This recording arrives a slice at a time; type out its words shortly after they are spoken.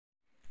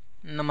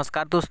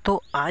नमस्कार दोस्तों,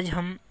 आज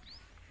हम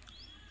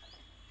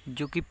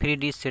जो कि फ्री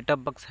डिश सेटअप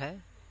बॉक्स है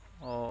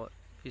और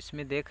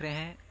इसमें देख रहे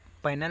हैं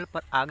पैनल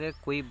पर आगे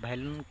कोई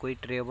बैलून, कोई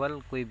ट्रेबल,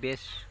 कोई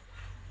बेस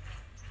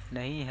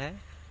नहीं है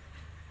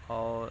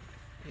और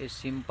ये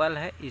सिंपल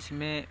है।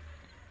 इसमें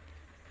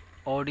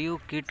ऑडियो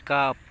किट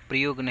का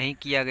प्रयोग नहीं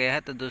किया गया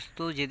है। तो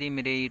दोस्तों, यदि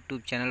मेरे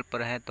यूट्यूब चैनल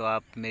पर है तो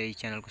आप मेरे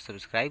चैनल को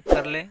सब्सक्राइब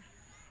कर लें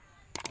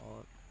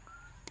और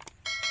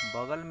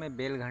बगल में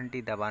बेल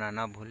घंटी दबाना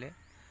ना भूलें।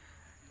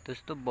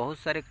 दोस्तों, बहुत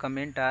सारे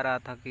कमेंट आ रहा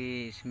था कि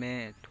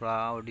इसमें थोड़ा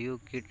ऑडियो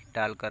किट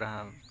डालकर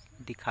हम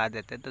दिखा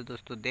देते। तो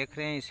दोस्तों, देख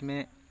रहे हैं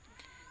इसमें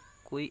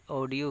कोई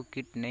ऑडियो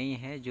किट नहीं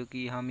है, जो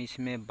कि हम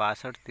इसमें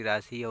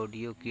 62-83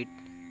 ऑडियो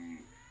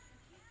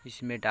किट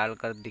इसमें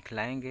डालकर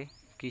दिखलाएंगे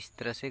किस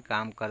तरह से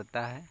काम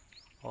करता है।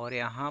 और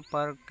यहाँ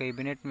पर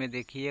कैबिनेट में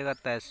देखिएगा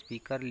तो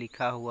स्पीकर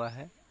लिखा हुआ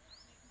है,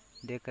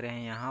 देख रहे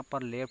हैं यहाँ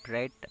पर लेफ़्ट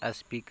राइट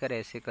स्पीकर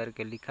ऐसे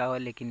करके लिखा हुआ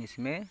है, लेकिन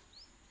इसमें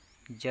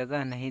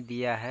जगह नहीं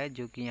दिया है,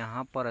 जो कि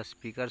यहाँ पर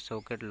स्पीकर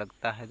सॉकेट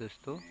लगता है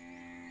दोस्तों।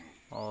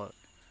 और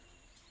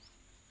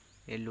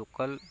ये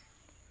लोकल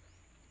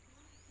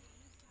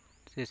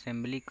से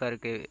असेंबली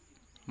करके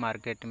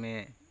मार्केट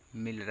में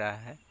मिल रहा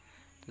है।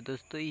 तो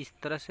दोस्तों, इस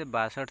तरह से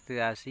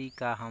 62-83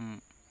 का हम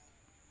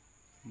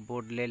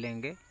बोर्ड ले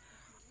लेंगे।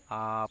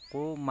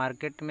 आपको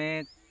मार्केट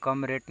में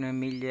कम रेट में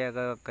मिल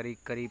जाएगा,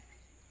 करीब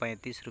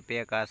 35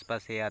 रुपये के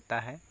आसपास ये आता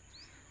है।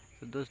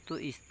 तो दोस्तों,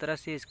 इस तरह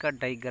से इसका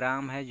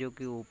डायग्राम है जो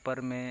कि ऊपर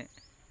में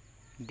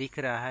दिख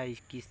रहा है।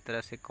 किस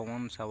तरह से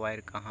कौन सा वायर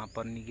कहाँ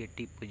पर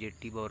निगेटिव,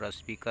 पॉजिटिव और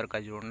स्पीकर का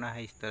जोड़ना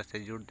है, इस तरह से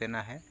जोड़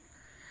देना है।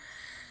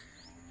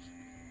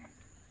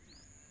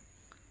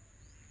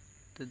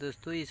 तो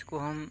दोस्तों, इसको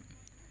हम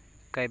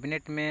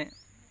कैबिनेट में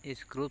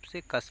इस ग्रुप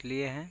से कस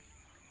लिए हैं।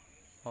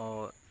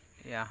 और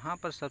यहाँ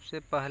पर सबसे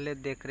पहले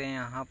देख रहे हैं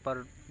यहाँ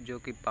पर जो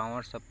कि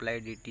पावर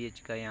सप्लाई DTH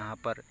का यहाँ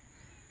पर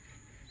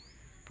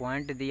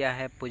पॉइंट दिया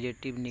है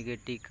पॉजिटिव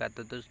निगेटिव का।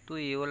 तो दोस्तों,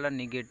 ये वाला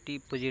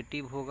निगेटिव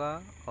पॉजिटिव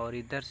होगा और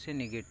इधर से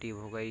निगेटिव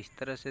होगा। इस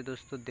तरह से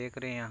दोस्तों देख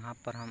रहे हैं यहाँ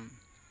पर हम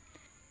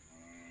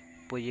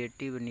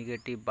पॉजिटिव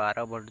निगेटिव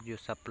 12 वोल्ट जो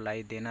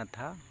सप्लाई देना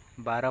था,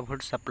 12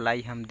 वोल्ट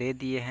सप्लाई हम दे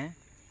दिए हैं।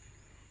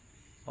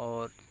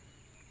 और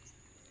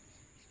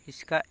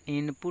इसका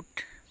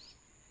इनपुट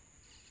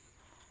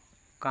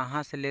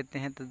कहाँ से लेते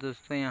हैं तो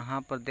दोस्तों,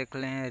 यहाँ पर देख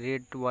रहे हैं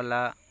रेड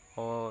वाला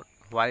और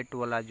वाइट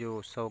वाला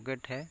जो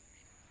सॉकेट है,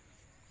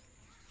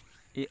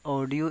 ये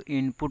ऑडियो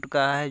इनपुट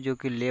का है, जो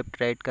कि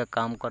लेफ़्ट राइट का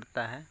काम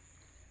करता है।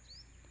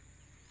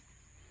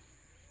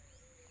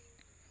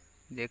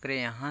 देख रहे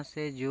हैं यहाँ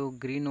से जो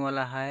ग्रीन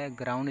वाला है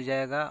ग्राउंड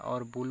जाएगा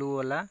और ब्लू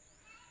वाला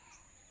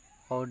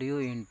ऑडियो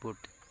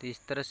इनपुट। तो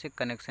इस तरह से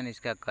कनेक्शन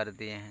इसका कर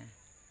दिए हैं।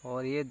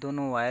 और ये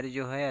दोनों वायर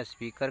जो है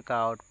स्पीकर का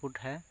आउटपुट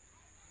है,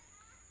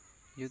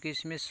 जो कि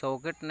इसमें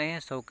सॉकेट नहीं है।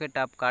 सॉकेट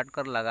आप काट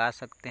कर लगा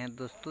सकते हैं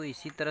दोस्तों।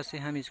 इसी तरह से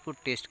हम इसको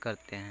टेस्ट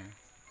करते हैं।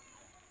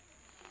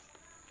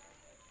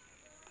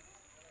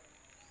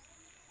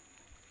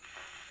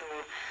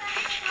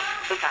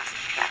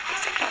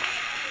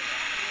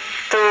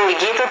 तो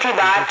ये तो थी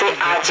बात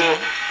आज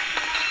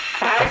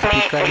भारत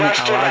में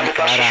राष्ट्रीय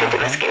बालिका शिशु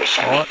दिवस के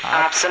विषय में।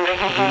 आप सुन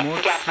रहे हैं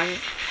रिमोट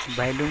से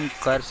वॉल्यूम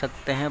कर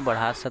सकते हैं,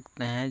 बढ़ा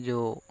सकते हैं।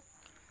 जो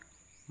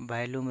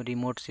वॉल्यूम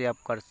रिमोट से आप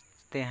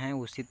करते हैं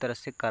उसी तरह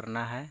से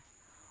करना है।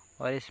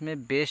 और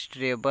इसमें बेस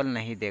ट्रेबल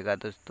नहीं देगा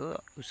दोस्तों,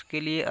 उसके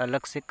लिए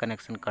अलग से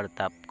कनेक्शन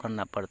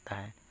करना पड़ता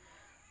है।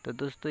 तो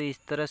दोस्तों, इस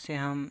तरह से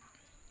हम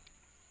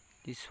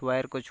इस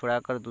वायर को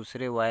छुड़ाकर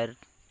दूसरे वायर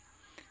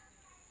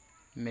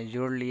में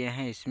जोड़ लिए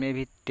हैं। इसमें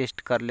भी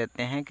टेस्ट कर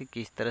लेते हैं कि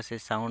किस तरह से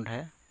साउंड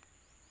है।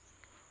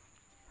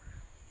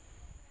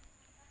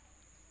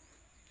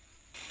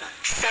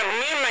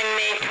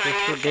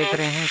 दोस्तों, देख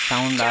रहे हैं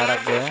साउंड आ रहा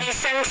गया।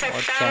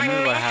 और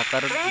चैनल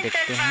बढ़ाकर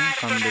देखते हैं,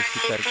 कम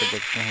बेशी करके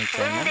देखते हैं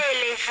चैनल।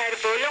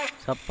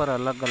 सब पर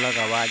अलग अलग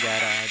आवाज़ आ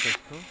रहा है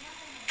दोस्तों।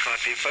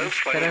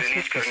 इस तरह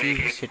से किसी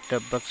भी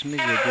सेटअप बॉक्स में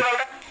यदि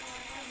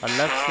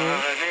अलग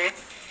से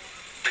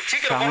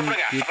साउंड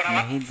किट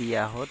नहीं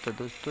दिया हो तो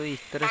दोस्तों, इस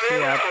तरह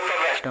से आप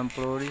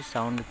टेम्पोररी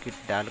साउंड किट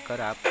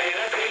डालकर आप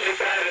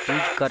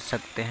यूज कर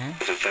सकते हैं।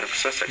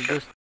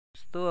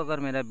 दोस्तों, अगर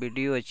मेरा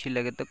वीडियो अच्छी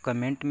लगे तो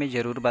कमेंट में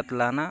ज़रूर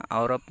बतलाना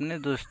और अपने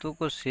दोस्तों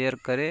को शेयर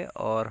करें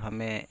और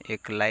हमें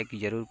एक लाइक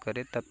ज़रूर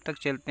करें। तब तक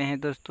चलते हैं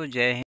दोस्तों, जय हिंद।